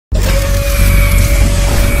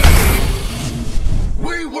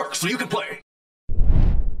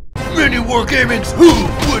MiniWarGaming's Who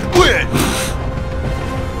Would Win?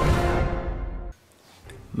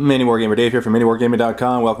 MiniWarGamer Dave here from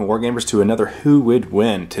MiniWarGaming.com. Welcome, Wargamers, to another Who Would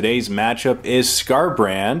Win. Today's matchup is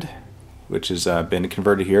Skarbrand, which has been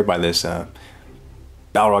converted here by this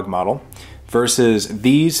Balrog model, versus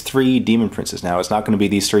these three Daemon Princes. Now, it's not going to be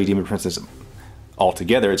these three Daemon Princes all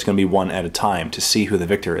together. It's going to be one at a time to see who the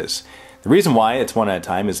victor is. The reason why it's one at a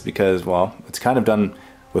time is because, well, it's kind of done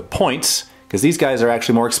with points, because these guys are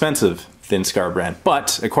actually more expensive than Skarbrand.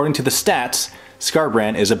 But according to the stats,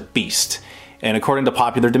 Skarbrand is a beast. And according to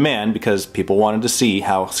popular demand, because people wanted to see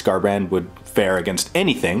how Skarbrand would fare against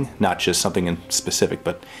anything, not just something in specific,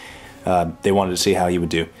 but they wanted to see how he would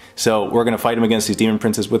do. So we're going to fight him against these Daemon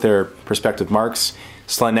Princes with their respective marks.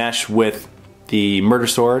 Slaanesh with the Murder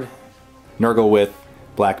Sword, Nurgle with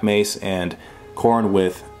Black Mace, and Khorne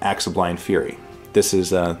with Axe of Blind Fury. This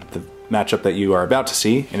is the matchup that you are about to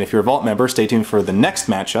see, and if you're a Vault member, stay tuned for the next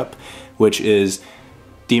matchup, which is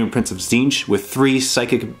Daemon Prince of Tzeentch with 3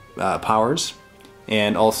 psychic powers,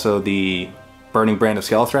 and also the Burning Brand of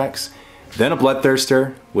Skelethrax, then a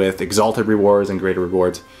Bloodthirster with exalted rewards and greater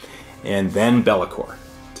rewards, and then Be'lakor,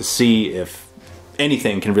 to see if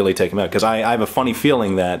anything can really take him out, because I have a funny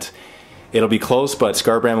feeling that it'll be close, but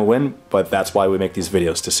Skarbrand will win, but that's why we make these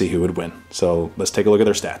videos, to see who would win. So let's take a look at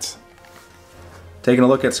their stats. Taking a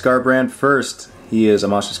look at Skarbrand first, he is a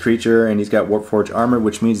monstrous creature and he's got Warpforged armor,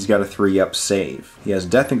 which means he's got a 3-up save. He has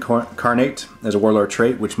Death Incarnate as a warlord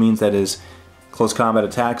trait, which means that his close combat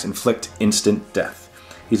attacks inflict instant death.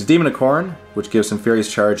 He's a Demon of Khorne, which gives him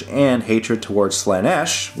Furious Charge and hatred towards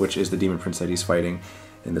Slaanesh, which is the Demon Prince that he's fighting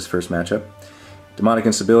in this first matchup. Demonic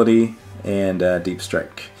Instability and Deep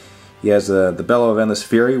Strike. He has the Bellow of Endless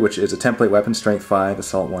Fury, which is a template weapon, Strength 5,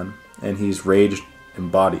 Assault 1, and he's Rage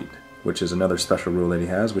Embodied, which is another special rule that he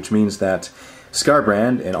has, which means that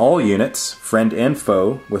Skarbrand and all units, friend and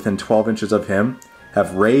foe, within 12 inches of him,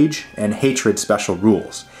 have Rage and Hatred special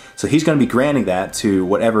rules. So he's going to be granting that to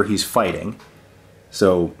whatever he's fighting,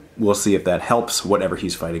 so we'll see if that helps whatever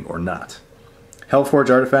he's fighting or not. Hellforge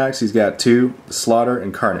artifacts, he's got 2, Slaughter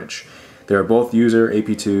and Carnage. They are both user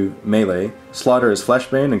AP2 melee. Slaughter is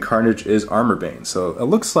Fleshbane and Carnage is Armorbane. So it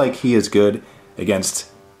looks like he is good against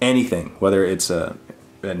anything, whether it's an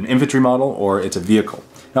infantry model or it's a vehicle.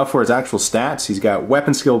 Now for his actual stats, he's got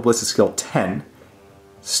Weapon Skill, Ballistic Skill 10,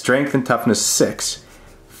 Strength and Toughness 6,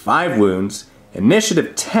 5 wounds,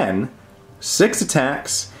 Initiative 10, 6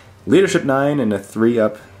 attacks, Leadership 9, and a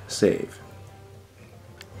 3-up save.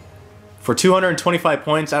 For 225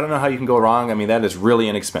 points, I don't know how you can go wrong. I mean, that is really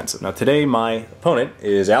inexpensive. Now today, my opponent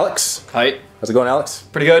is Alex. Hi. How's it going, Alex?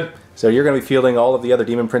 Pretty good. So you're going to be fielding all of the other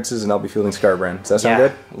Daemon Princes, and I'll be fielding Skarbrand. Does that sound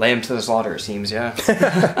good? Lay him to the slaughter, it seems,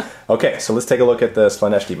 yeah. Okay, so let's take a look at the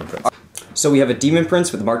Slaanesh Daemon Prince. So we have a Daemon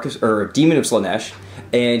Prince with the Marcus, or Demon of Slaanesh,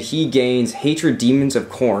 and he gains Hatred Demons of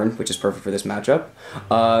Khorne, which is perfect for this matchup.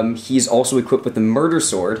 He's also equipped with the Murder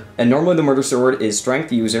Sword, and normally the Murder Sword is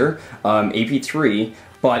Strength user, AP3,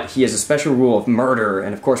 but he has a special rule of murder,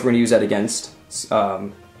 and of course we're going to use that against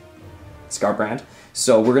Skarbrand.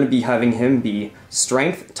 So we're going to be having him be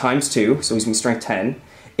Strength times 2, so he's going to be Strength 10.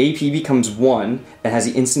 AP becomes 1, and has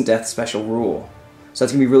the Instant Death special rule. So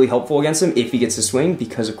that's going to be really helpful against him if he gets to swing,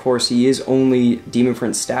 because of course he is only Daemon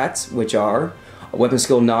Prince stats, which are Weapon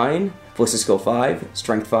Skill 9, Ballistic Skill 5,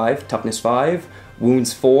 Strength 5, Toughness 5,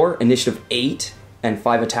 Wounds 4, Initiative 8, and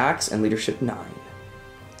 5 attacks, and Leadership 9.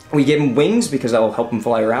 We gave him wings because that will help him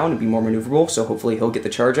fly around and be more maneuverable, so hopefully he'll get the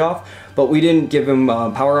charge off. But we didn't give him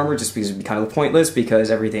power armor just because it would be kind of pointless,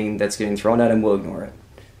 because everything that's getting thrown at him will ignore it.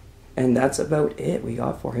 And that's about it we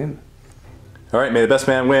got for him. All right, may the best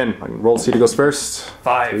man win. I can roll to see who goes first.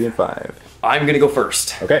 5. 3 and 5. I'm going to go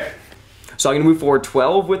first. Okay. So I'm going to move forward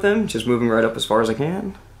 12 with him, just moving right up as far as I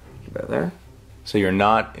can. About there. So you're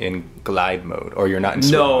not in glide mode, or you're not in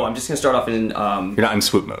swoop mode? No, I'm just going to start off in... you're not in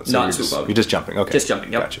swoop mode. So not in swoop mode. You're just jumping, okay. Just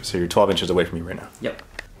jumping, yep. Gotcha, so you're 12 inches away from me right now. Yep.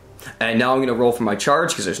 And now I'm going to roll for my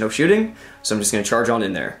charge, because there's no shooting, so I'm just going to charge on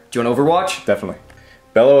in there. Do you want to Overwatch? Definitely.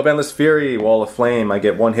 Bellow of Endless Fury, Wall of Flame. I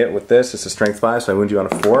get 1 hit with this. It's a Strength 5, so I wound you on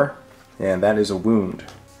a 4. And that is a wound.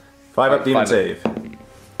 5-up Demon save.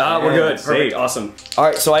 We're good. Perfect. Awesome.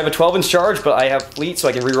 Alright, so I have a 12-inch charge, but I have Fleet, so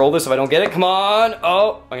I can re-roll this if I don't get it. Come on!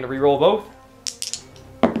 Oh, I'm going to re-roll both.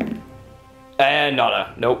 And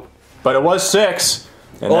nada. Nope. But it was 6.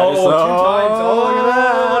 And that is 2 times. Oh, look at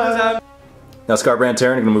that. What is that? Now Skarbrand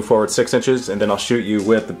Terran, you're going to move forward 6 inches, and then I'll shoot you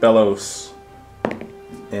with the Bellows.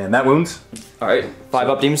 And that wounds. Alright,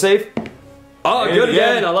 5-up Demon save. Oh, good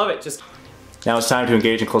again. I love it. Just... Now it's time to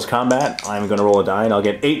engage in close combat. I'm going to roll a die, and I'll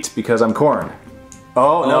get 8 because I'm Khorne.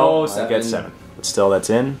 Oh, no, I get 7. But still,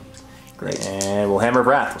 that's in. Great. And we'll Hammer of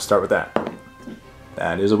Wrath. We'll start with that.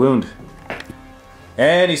 That is a wound.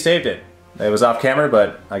 And he saved it. It was off camera,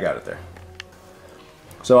 but I got it there.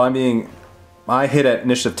 So I hit at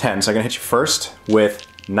initiative 10, so I'm gonna hit you first with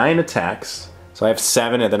 9 attacks. So I have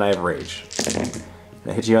 7 and then I have rage.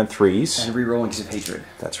 I hit you on 3s. And rerolling because of hatred.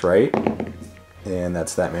 That's right. And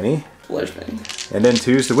that's that many. Flashbang. And then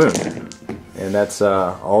 2's to wound. And that's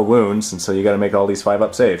all wounds, and so you gotta make all these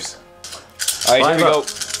 5-up saves. Alright, here we go.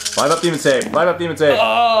 5-up demon save. 5-up demon save.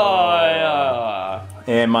 Oh, yeah.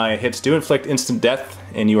 And my hits do inflict instant death,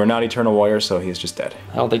 and you are not Eternal Warrior, so he is just dead.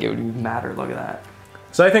 I don't think it would matter. Look at that.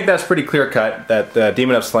 So I think that's pretty clear cut that the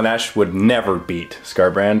Daemon of Slaanesh would never beat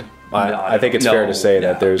Skarbrand. I think it's fair to say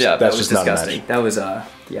that that's just not a match. That was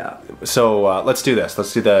yeah. So let's do this.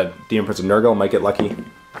 Let's do the Daemon Prince of Nurgle. Might get lucky.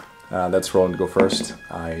 That's rolling to go first.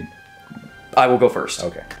 I will go first.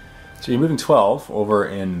 Okay. So you're moving 12 over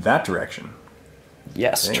in that direction.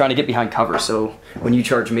 Yes, trying to get behind cover. So when you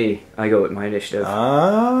charge me, I go with my initiative.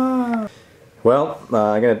 Ah. Well,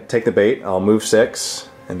 I'm gonna take the bait. I'll move 6,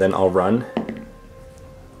 and then I'll run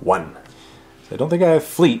 1. I don't think I have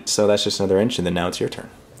fleet, so that's just another inch, and then now it's your turn.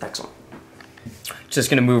 Excellent. Just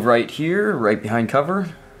gonna move right here, right behind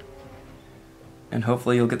cover, and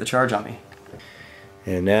hopefully you'll get the charge on me.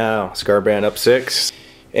 And now Skarbrand up 6,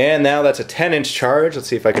 and now that's a 10-inch charge. Let's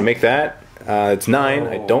see if I can make that. It's 9.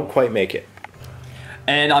 I don't quite make it.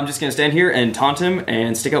 And I'm just gonna stand here and taunt him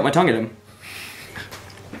and stick out my tongue at him.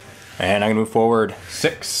 And I'm gonna move forward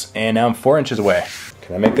 6, and now I'm 4 inches away.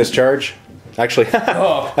 Can I make this charge? Actually,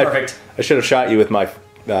 oh, perfect. I should have shot you with my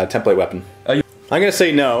template weapon. I'm gonna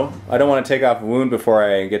say no. I don't want to take off a wound before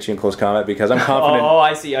I get you in close combat because I'm confident. Oh,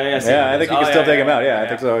 I see. I see. Yeah, I think you can still take him out. Yeah, I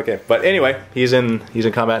think so. Okay, but anyway, he's in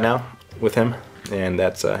combat now with him, and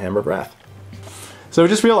that's Hammer of Wrath. So we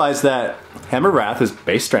just realized that Hammer of Wrath is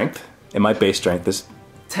base strength, and my base strength is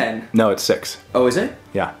 10. No, it's 6. Oh, is it?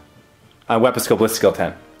 Yeah. Weapon skill, ballistic skill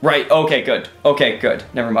 10. Right. Okay. Good. Okay. Good.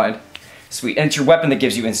 Never mind. Sweet. And it's your weapon that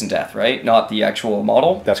gives you instant death, right? Not the actual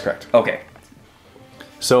model? That's correct. Okay.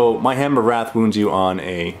 So my Hammer of Wrath wounds you on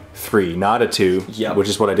a 3, not a 2, yep. Which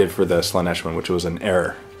is what I did for the Slaanesh one, which was an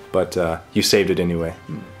error. But you saved it anyway.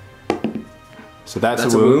 So that's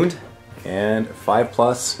a wound. And 5+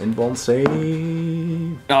 invuln save.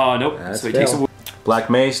 Oh, nope. That's so he takes a wound. Black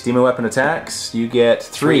Mace, Demon Weapon attacks. You get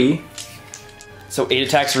 3. So 8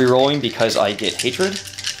 attacks re-rolling because I get hatred?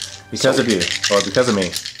 Because of you, or because of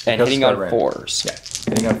me. And hitting on 4s. Yeah,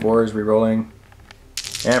 hitting on 4s, re-rolling.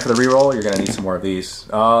 And for the re-roll, you're going to need some more of these.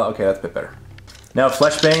 Okay, that's a bit better. Now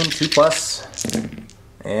Fleshbane, 2+.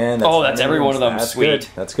 And that's every one of them. That's sweet. Good.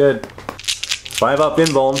 That's good. 5-up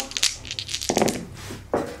invuln.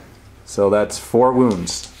 So that's 4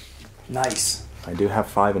 wounds. Nice. I do have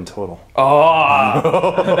 5 in total.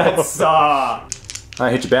 Oh, that's I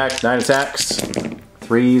hit you back, 9 attacks.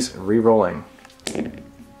 3s, re-rolling.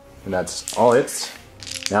 And that's all hits.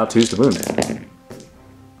 Now 2's to wound.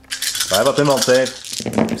 5-up invuln save.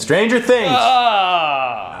 Stranger Things!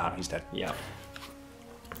 He's dead. Yeah.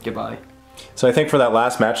 Goodbye. So I think for that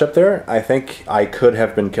last matchup there, I think I could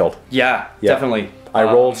have been killed. Yeah. Definitely. I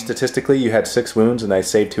rolled statistically, you had 6 wounds and I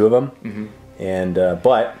saved 2 of them. Mm-hmm. And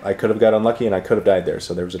but I could have got unlucky and I could have died there,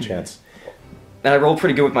 so there was a chance. And I rolled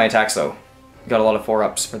pretty good with my attacks though. Got a lot of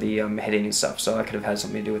 4-ups for the hitting and stuff, so I could have had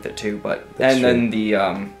something to do with it too. But then the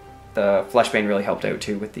Fleshbane really helped out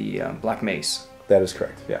too with the Black Mace. That is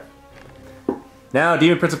correct. Yeah. Now,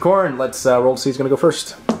 Daemon Prince of Khorne. Let's roll to see who's going to go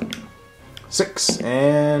first. 6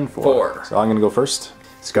 and 4. So I'm going to go first.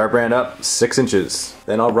 Skarbrand up 6 inches.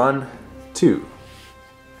 Then I'll run 2.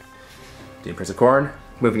 Daemon Prince of Khorne.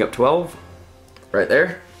 Moving up 12. Right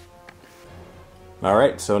there.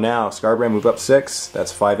 Alright, so now Skarbrand move up 6.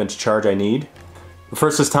 That's 5-inch charge I need. But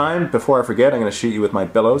first this time, before I forget, I'm going to shoot you with my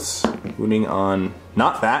Billows. Wounding on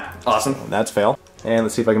not that. Awesome. So that's fail. And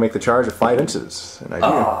let's see if I can make the charge of 5 inches. And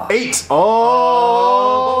I do. 8!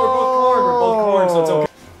 Oh! But we're both corn, so it's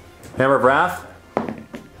okay. Hammer of Wrath.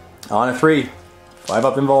 On a 3.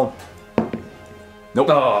 5-up invuln. Nope.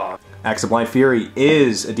 Oh. Axe of Blind Fury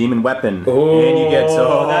is a demon weapon. Oh, and you get that's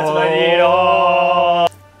what I need. Oh.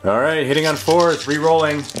 Alright, hitting on 4s,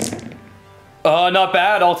 re-rolling. Not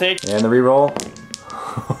bad, I'll take. And the re-roll.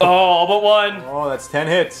 All but 1. Oh, that's 10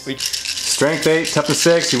 hits. Strength 8, toughness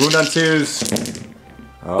 6, you wound on 2s.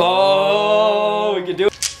 Oh, we can do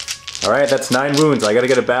it. Alright, that's 9 wounds. I gotta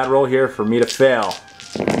get a bad roll here for me to fail.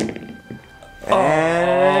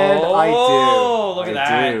 And I do. Look at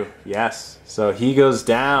that. Do. Yes. So he goes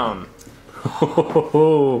down.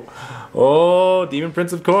 Oh, Daemon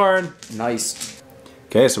Prince of Khorne. Nice.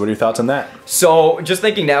 Okay, so what are your thoughts on that? So, just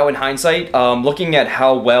thinking now in hindsight, looking at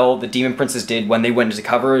how well the Daemon Princes did when they went into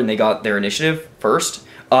cover and they got their initiative first,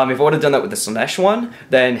 If I would have done that with the Slaanesh one,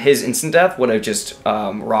 then his instant death would have just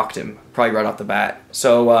rocked him, probably right off the bat.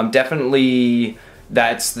 So definitely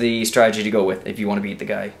that's the strategy to go with if you want to beat the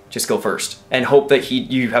guy. Just go first. And hope that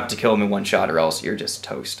you have to kill him in one shot or else you're just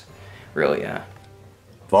toast. Really, yeah.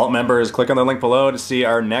 Vault members, click on the link below to see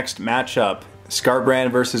our next matchup.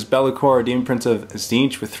 Skarbrand versus Be'lakor, Daemon Prince of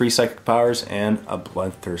Khorne with 3 psychic powers and a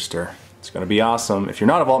Bloodthirster. It's going to be awesome. If you're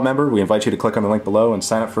not a Vault member, we invite you to click on the link below and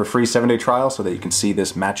sign up for a free 7-day trial so that you can see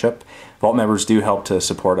this matchup. Vault members do help to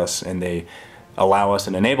support us, and they allow us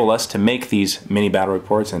and enable us to make these mini battle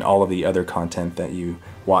reports and all of the other content that you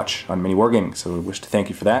watch on MiniWarGaming. So we wish to thank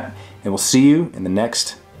you for that, and we'll see you in the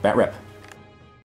next Bat Rep.